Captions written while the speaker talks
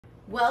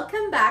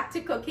Welcome back to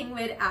Cooking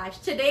with Ash.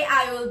 Today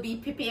I will be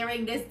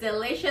preparing this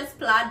delicious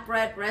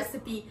flatbread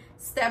recipe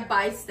step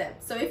by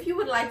step. So if you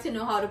would like to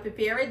know how to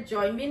prepare it,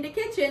 join me in the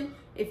kitchen.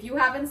 If you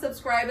haven't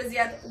subscribed as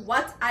yet,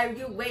 what are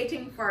you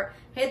waiting for?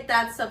 Hit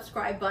that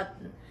subscribe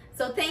button.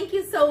 So thank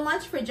you so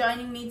much for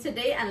joining me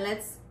today, and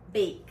let's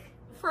bake.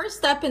 First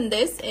step in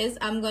this is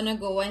I'm gonna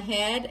go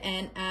ahead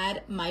and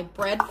add my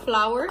bread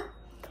flour,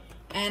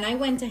 and I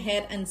went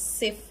ahead and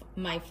sift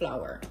my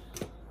flour.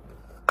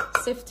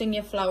 Sifting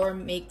your flour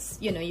makes,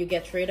 you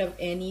get rid of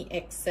any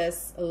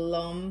excess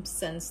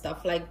lumps and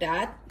stuff like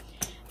that.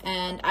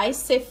 And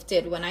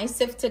when I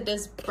sifted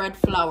this bread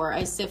flour,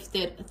 I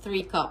sifted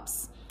 3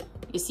 cups.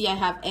 You see, I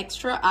have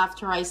extra.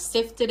 After I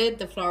sifted it,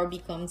 the flour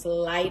becomes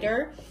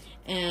lighter,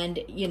 and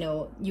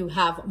you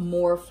have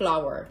more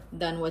flour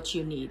than what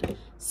you need.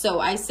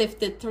 So I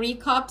sifted 3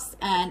 cups,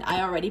 and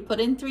I already put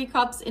in 3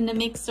 cups in the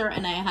mixer,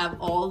 and I have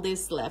all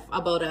this left,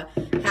 about a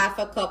half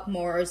a cup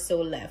more or so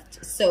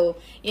left. So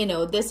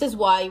this is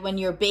why when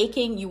you're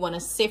baking, you want to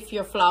sift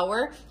your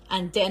flour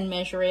and then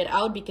measure it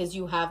out, because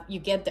you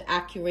get the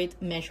accurate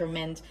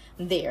measurement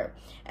there.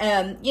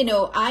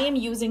 I am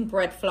using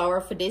bread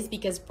flour for this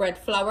because bread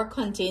flour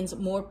contains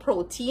more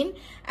protein,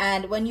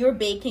 and when you're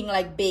baking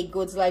like baked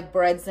goods like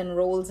breads and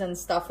rolls and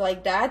stuff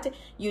like that,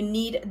 you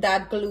need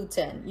that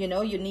gluten.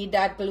 You need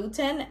that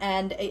gluten,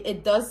 and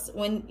it does,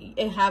 when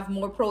you have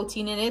more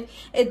protein in it,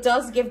 it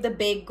does give the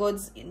baked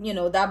goods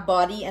that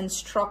body and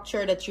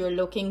structure that you're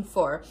looking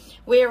for.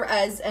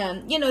 Whereas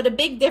the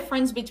big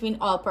difference between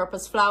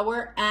all-purpose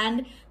flour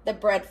and the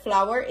bread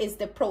flour is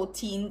the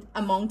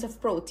amount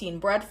of protein.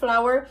 Bread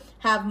flour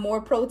have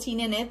more protein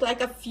in it, like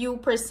a few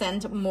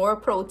percent more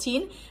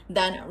protein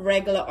than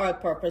regular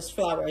all-purpose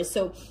flour.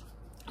 So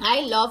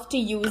I love to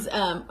use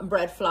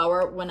bread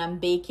flour when I'm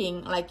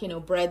baking, like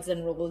breads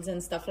and rolls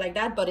and stuff like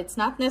that, but it's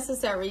not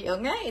necessary.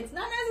 Okay, it's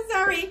not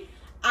necessary.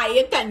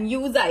 I can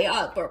use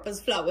all-purpose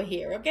flour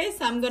here. Okay,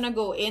 so I'm gonna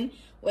go in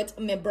with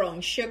my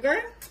brown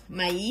sugar,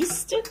 my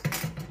yeast,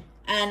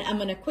 and I'm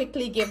gonna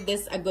quickly give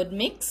this a good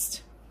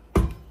mix.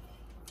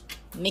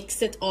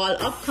 Mix it all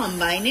up,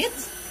 combine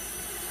it.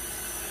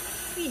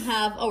 We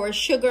have our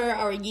sugar,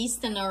 our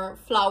yeast, and our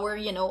flour,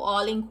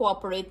 all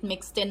incorporate,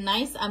 mixed in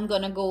nice. I'm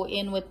gonna go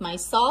in with my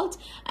salt,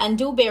 and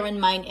do bear in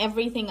mind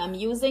everything I'm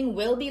using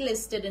will be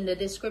listed in the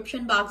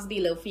description box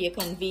below for your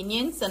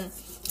convenience. And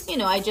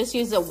I just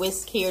use a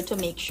whisk here to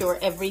make sure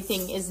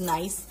everything is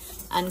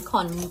nice and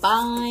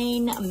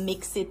combine.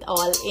 Mix it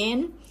all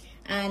in,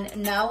 and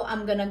now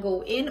I'm gonna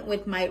go in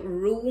with my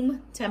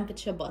room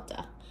temperature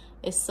butter.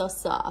 It's so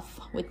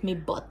soft with me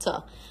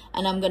butter,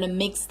 and I'm gonna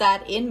mix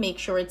that in, make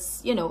sure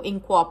it's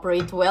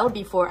incorporate well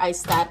before I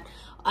start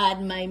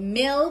add my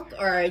milk,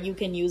 or you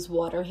can use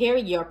water here,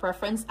 your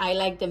preference. I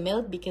like the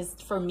milk because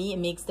for me it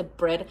makes the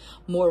bread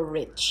more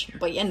rich,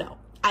 but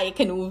I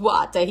can use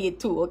water here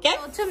too. Okay,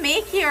 so to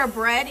make your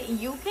bread,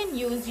 you can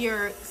use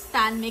your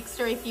stand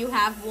mixer if you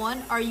have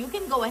one, or you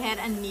can go ahead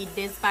and knead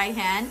this by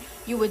hand.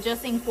 You would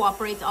just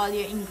incorporate all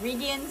your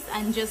ingredients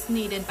and just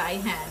knead it by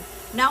hand.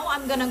 Now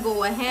I'm gonna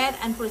go ahead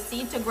and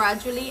proceed to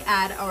gradually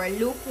add our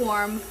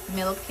lukewarm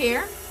milk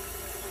here.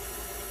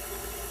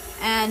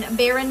 And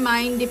bear in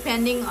mind,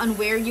 depending on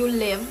where you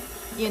live,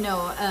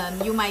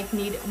 you might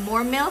need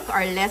more milk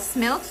or less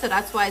milk. So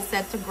that's why I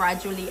said to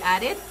gradually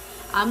add it.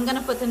 I'm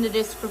gonna put in the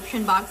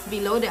description box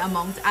below the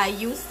amount I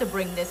use to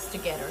bring this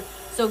together.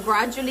 So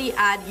gradually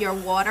add your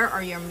water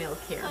or your milk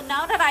here. So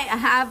now that I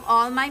have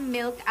all my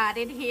milk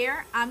added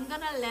here, I'm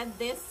gonna let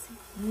this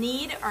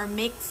knead or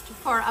mixed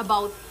for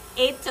about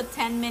 8 to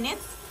 10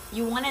 minutes.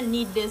 You want to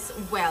knead this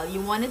well.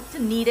 You want it to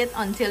knead it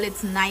until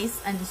it's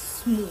nice and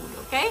smooth.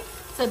 Okay,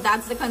 so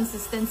that's the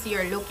consistency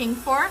you're looking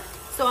for.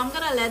 So I'm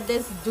gonna let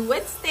this do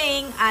its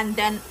thing, and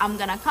then I'm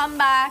gonna come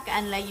back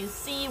and let you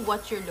see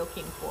what you're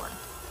looking for.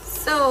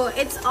 So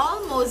it's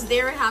almost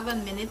there. I have a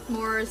minute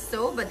more or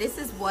so, but this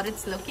is what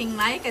it's looking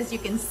like. As you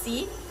can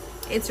see,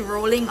 it's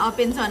rolling up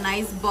into a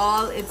nice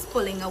ball. It's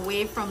pulling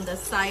away from the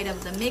side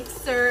of the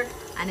mixer,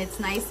 and it's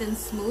nice and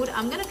smooth.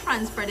 I'm gonna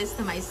transfer this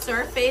to my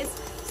surface,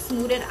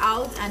 smooth it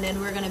out, and then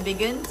we're gonna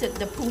begin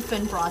the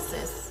proofing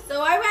process.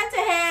 So I went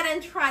ahead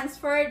and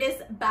transferred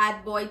this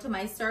bad boy to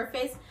my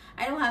surface.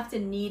 I don't have to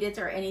knead it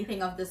or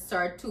anything of the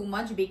sort too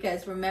much,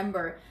 because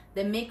remember,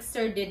 the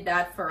mixer did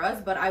that for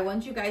us. But I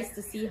want you guys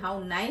to see how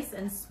nice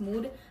and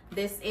smooth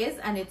this is,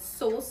 and it's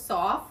so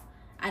soft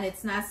and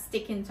it's not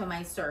sticking to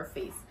my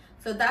surface.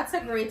 So that's a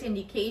great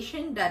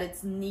indication that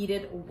it's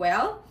kneaded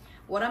well.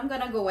 What I'm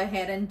gonna go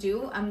ahead and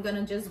do, I'm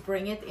gonna just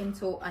bring it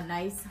into a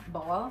nice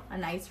ball, a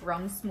nice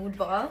round smooth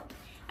ball,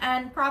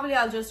 and probably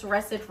I'll just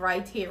rest it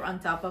right here on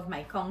top of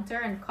my counter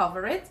and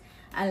cover it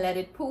and let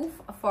it poof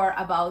for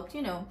about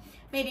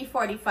maybe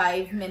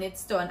 45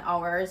 minutes to an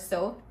hour or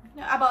so.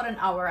 About an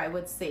hour, I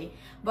would say.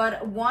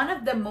 But one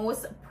of the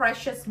most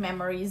precious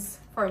memories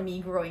for me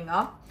growing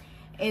up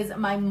is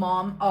my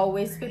mom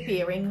always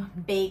preparing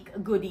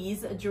baked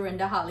goodies during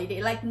the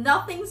holiday. Like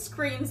nothing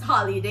screams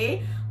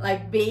holiday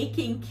like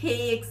baking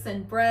cakes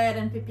and bread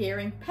and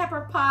preparing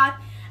pepper pot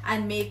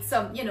and make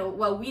some, you know,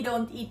 well, we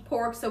don't eat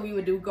pork, so we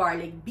would do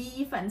garlic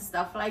beef and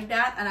stuff like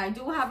that. And I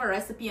do have a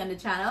recipe on the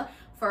channel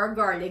for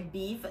garlic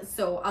beef,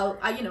 so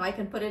I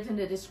can put it in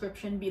the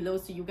description below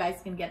so you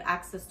guys can get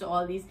access to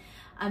all these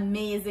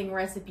amazing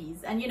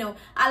recipes. And you know,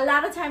 a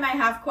lot of time I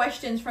have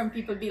questions from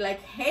people be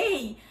like,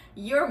 hey,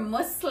 you're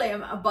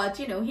Muslim, but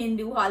you know,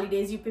 Hindu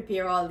holidays you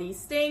prepare all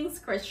these things,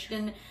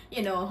 Christian,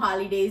 you know,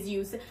 holidays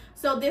you.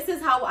 So this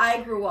is how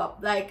I grew up.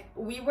 Like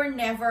we were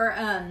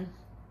never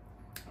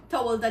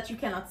told that you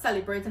cannot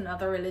celebrate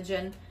another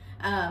religion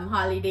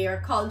holiday or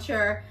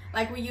culture.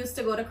 Like we used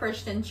to go to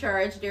Christian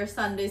church, their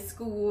Sunday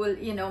school,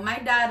 you know. My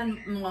dad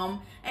and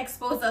mom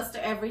exposed us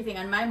to everything,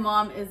 and my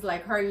mom is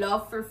like, her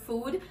love for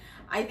food,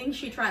 I think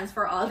she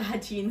transferred all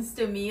that genes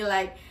to me.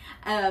 Like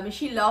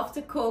she loved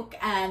to cook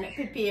and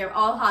prepare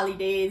all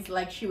holidays.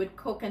 Like she would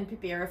cook and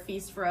prepare a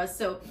feast for us,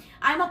 so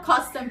I'm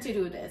accustomed to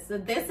do this. So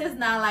this is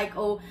not like,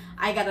 oh,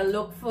 I gotta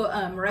look for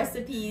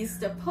recipes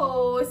to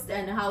post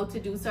and how to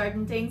do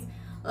certain things.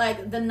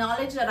 Like the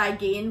knowledge that I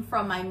gained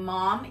from my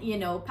mom, you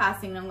know,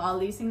 passing on all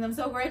these things, I'm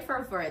so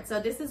grateful for it. So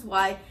this is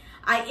why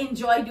I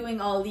enjoy doing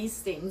all these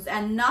things.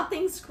 And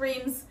nothing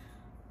screams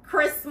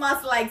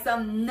Christmas like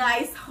some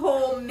nice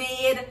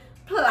homemade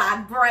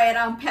plaid bread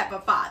and pepper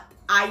pot.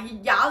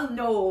 Y'all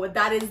know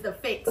that is the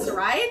fix,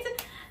 right?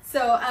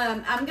 So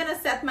I'm gonna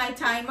set my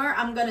timer.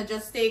 I'm gonna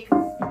just take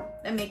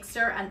the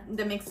mixer and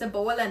the mixer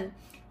bowl and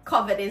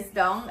cover this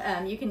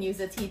down. You can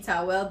use a tea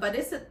towel, but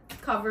this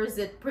covers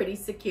it pretty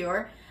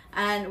secure.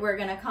 And we're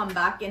gonna come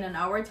back in an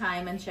hour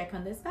time and check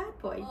on this bad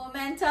boy.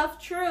 Moment of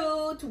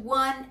truth,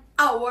 1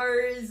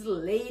 hour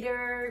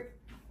later.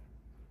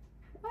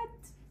 What?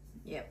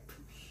 Yep.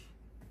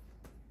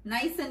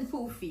 Nice and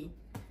poofy.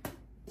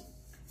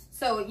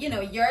 So, you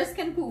know, yours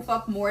can poof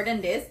up more than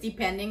this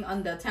depending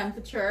on the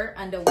temperature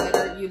and the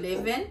weather you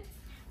live in.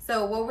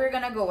 So what we're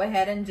gonna go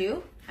ahead and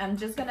do, I'm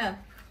just gonna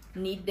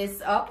knead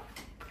this up,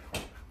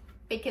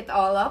 pick it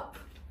all up.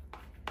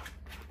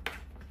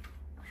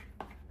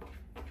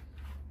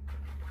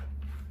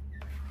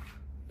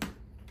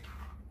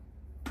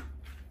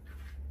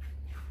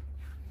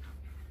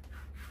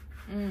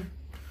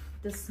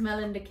 The smell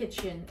in the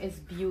kitchen is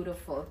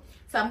beautiful.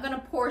 So I'm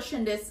gonna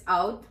portion this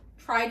out.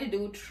 Try to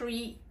do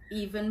 3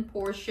 even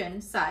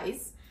portion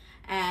size,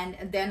 and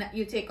then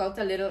you take out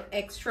a little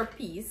extra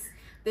piece.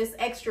 This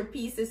extra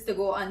piece is to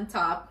go on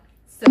top.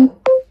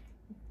 So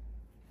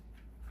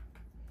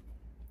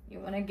you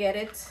want to get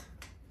it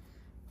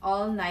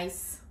all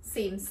nice,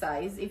 same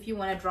size. If you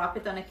want to drop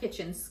it on a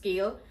kitchen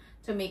scale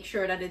to make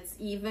sure that it's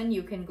even,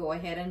 you can go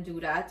ahead and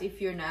do that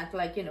if you're not,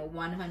 like, you know,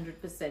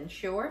 100%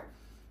 sure.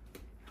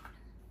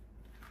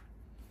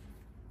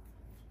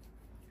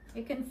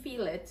 You can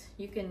feel it,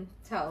 you can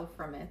tell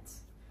from it.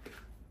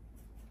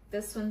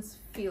 This one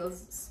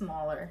feels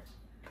smaller.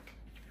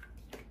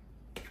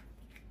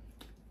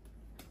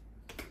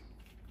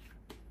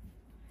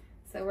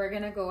 So we're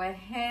gonna go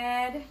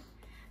ahead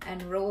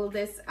and roll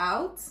this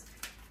out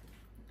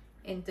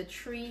into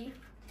 3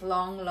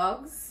 long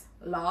logs.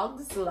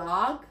 Log.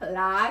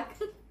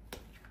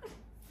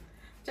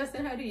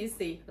 Justin, how do you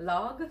say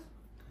log?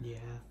 Yeah.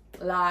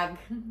 Log.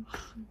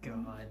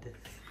 God.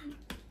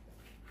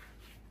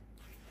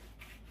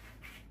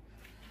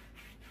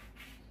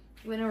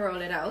 You're gonna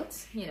roll it out,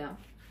 you know,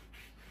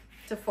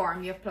 to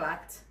form your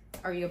plait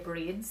or your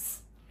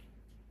braids.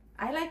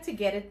 I like to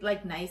get it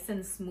like nice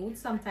and smooth.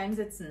 Sometimes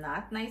it's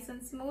not nice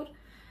and smooth.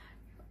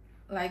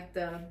 Like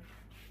the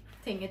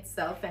thing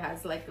itself, it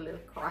has like a little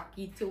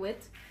cracky to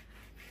it.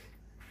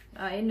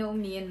 I know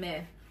me and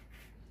my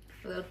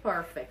little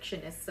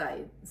perfectionist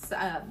side.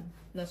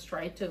 Let's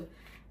try to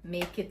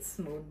make it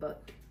smooth,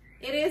 but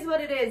it is what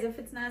it is. If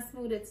it's not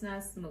smooth, it's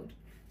not smooth.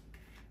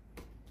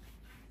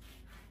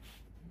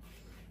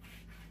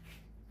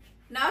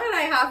 Now that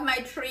I have my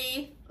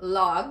 3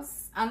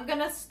 logs, I'm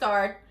gonna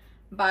start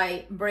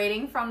by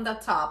braiding from the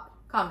top,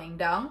 coming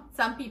down.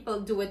 Some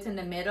people do it in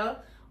the middle.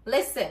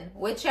 Listen,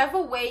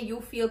 whichever way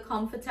you feel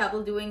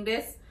comfortable doing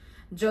this,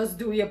 just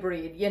do your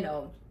braid, you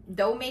know.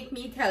 Don't make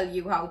me tell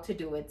you how to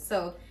do it.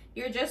 So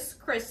you're just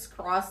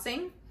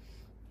crisscrossing.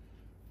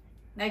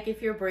 Like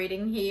if you're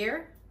braiding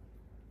here,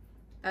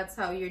 that's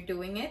how you're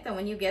doing it. And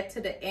when you get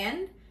to the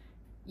end,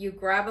 you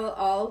grab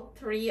all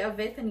 3 of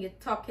it and you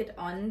tuck it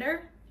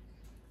under.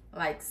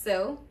 Like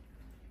so.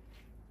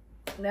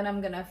 Then I'm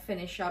gonna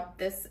finish up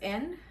this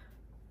end.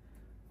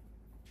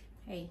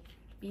 Hey,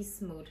 be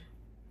smooth.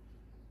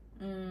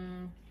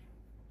 And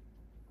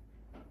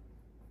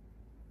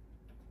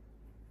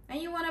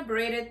you want to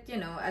braid it, you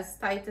know, as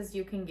tight as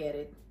you can get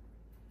it.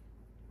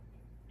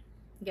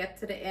 Get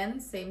to the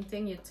end, same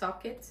thing, you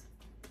tuck it.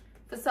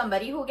 For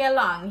somebody who get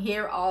long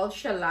hair all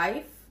her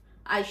life,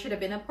 I should have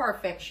been a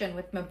perfection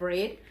with my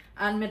braid,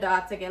 and my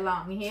daughter get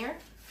long hair.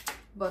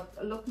 But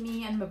look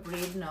me and my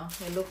braid now,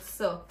 it looks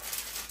so.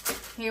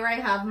 Here I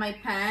have my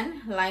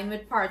pan lined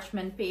with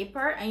parchment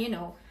paper, and you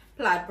know,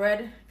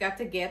 flatbread got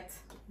to get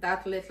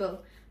that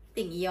little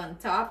thingy on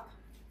top,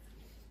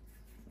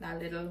 that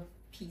little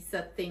piece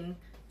of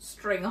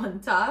string on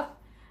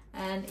top,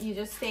 and you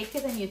just take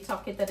it and you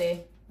tuck it at the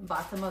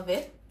bottom of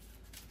it,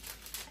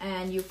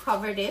 and you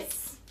cover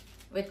this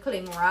with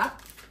cling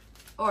wrap,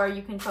 or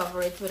you can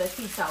cover it with a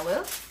tea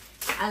towel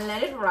and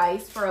let it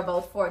rise for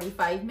about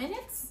 45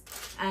 minutes,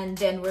 and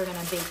then we're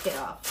gonna bake it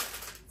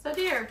off. So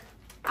there,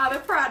 I have a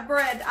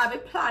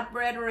plait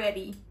bread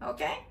ready.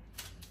 Okay,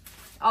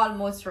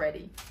 almost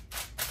ready.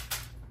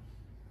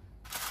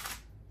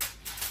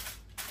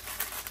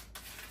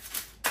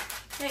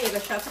 There you go,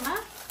 Shasama.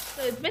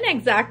 So it's been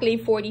exactly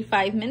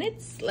 45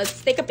 minutes.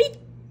 Let's take a peek.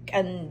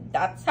 And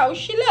that's how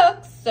she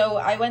looks. So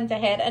I went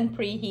ahead and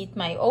preheat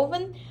my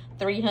oven,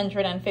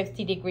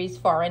 350 degrees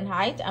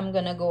Fahrenheit. I'm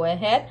gonna go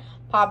ahead,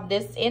 pop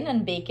this in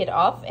and bake it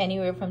off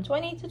anywhere from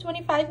 20 to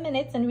 25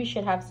 minutes, and we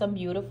should have some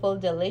beautiful,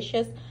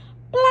 delicious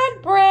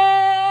plait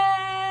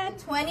bread.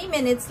 20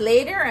 minutes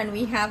later, and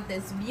we have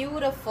this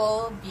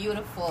beautiful,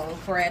 beautiful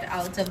bread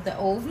out of the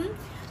oven.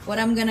 What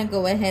I'm gonna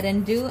go ahead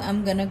and do,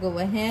 I'm gonna go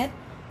ahead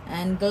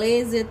and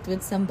glaze it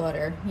with some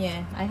butter.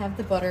 Yeah, I have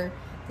the butter,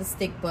 the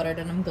stick butter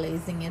that I'm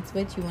glazing it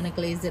with. You want to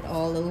glaze it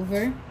all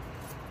over,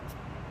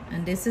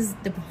 and this is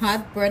the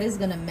hot bread is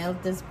gonna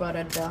melt this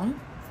butter down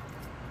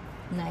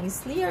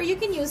nicely. Or you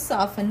can use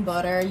softened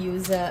butter,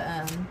 use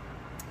a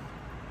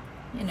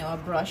you know, a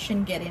brush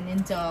and getting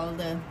into all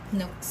the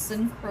nooks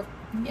and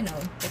you know,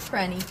 the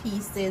cranny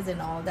pieces and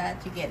all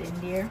that you get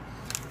in there,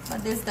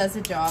 but this does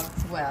the job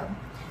well.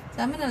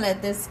 So I'm gonna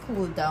let this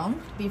cool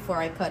down before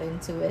I cut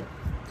into it.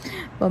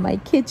 But my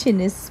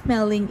kitchen is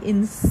smelling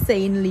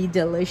insanely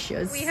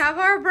delicious. We have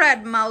our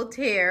bread mouth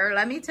here.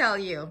 Let me tell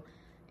you,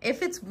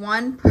 if it's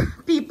one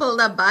people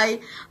that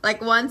buy,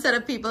 like one set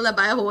of people that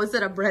buy a whole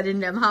set of bread in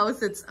them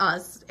house, it's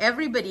us.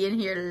 Everybody in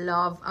here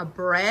love a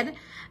bread,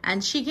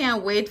 and she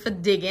can't wait for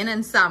digging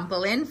and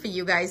sampling for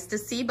you guys to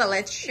see. But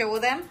let's show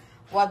them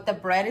what the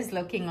bread is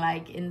looking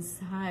like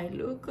inside.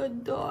 Look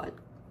at that.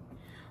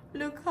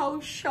 Look how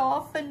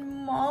soft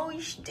and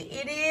moist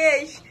it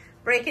is.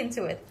 Break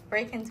into it.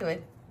 Break into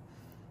it.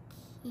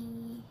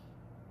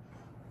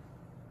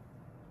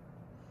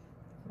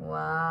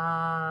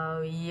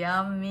 Wow,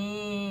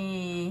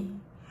 yummy.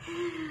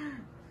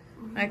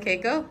 Okay,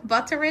 go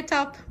butter it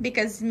up,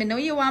 because me know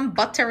you want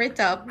butter it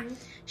up.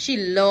 She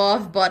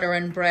loves butter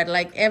and bread.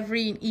 Like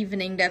every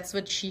evening, that's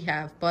what she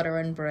have, butter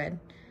and bread.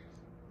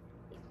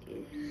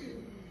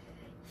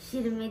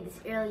 Should have made this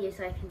earlier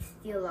so I can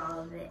steal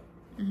all of it.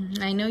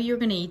 I know you're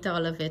gonna eat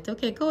all of it.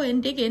 Okay, go in,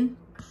 dig in.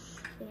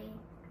 Okay.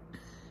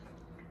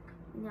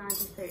 No, I'll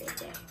just put it right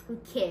there. Who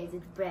cares?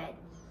 It's bread.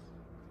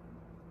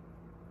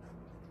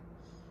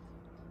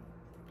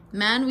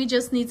 Man, we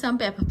just need some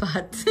pepper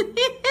pot.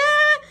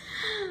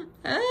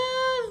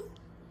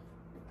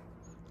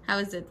 How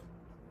is it?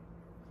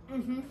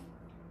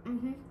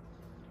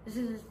 This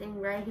is this thing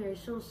right here.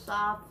 So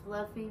soft,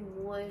 fluffy,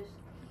 moist.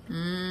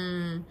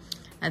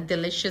 A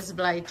delicious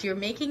blight. You're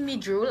making me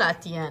drool,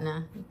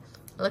 Atiana.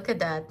 Look at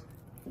that.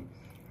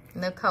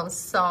 Look how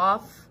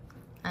soft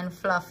and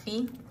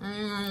fluffy.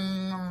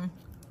 I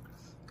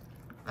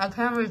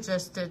can't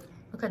resist it.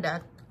 Look at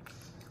that.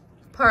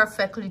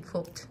 Perfectly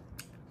cooked.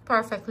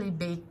 Perfectly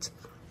baked.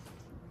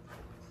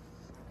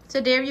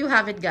 So there you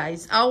have it,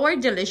 guys. Our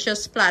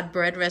delicious plait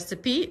bread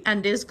recipe.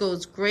 And this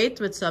goes great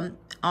with some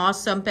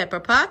awesome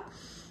pepper pot.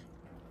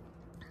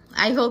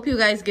 I hope you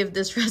guys give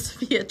this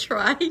recipe a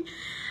try.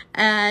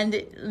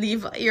 And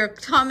leave your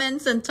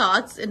comments and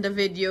thoughts in the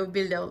video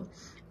below.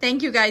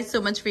 Thank you guys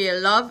so much for your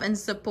love and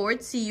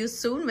support. See you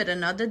soon with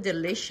another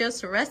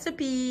delicious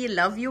recipe.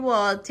 Love you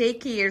all.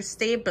 Take care.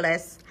 Stay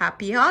blessed.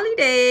 Happy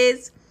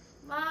holidays.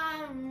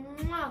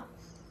 Bye.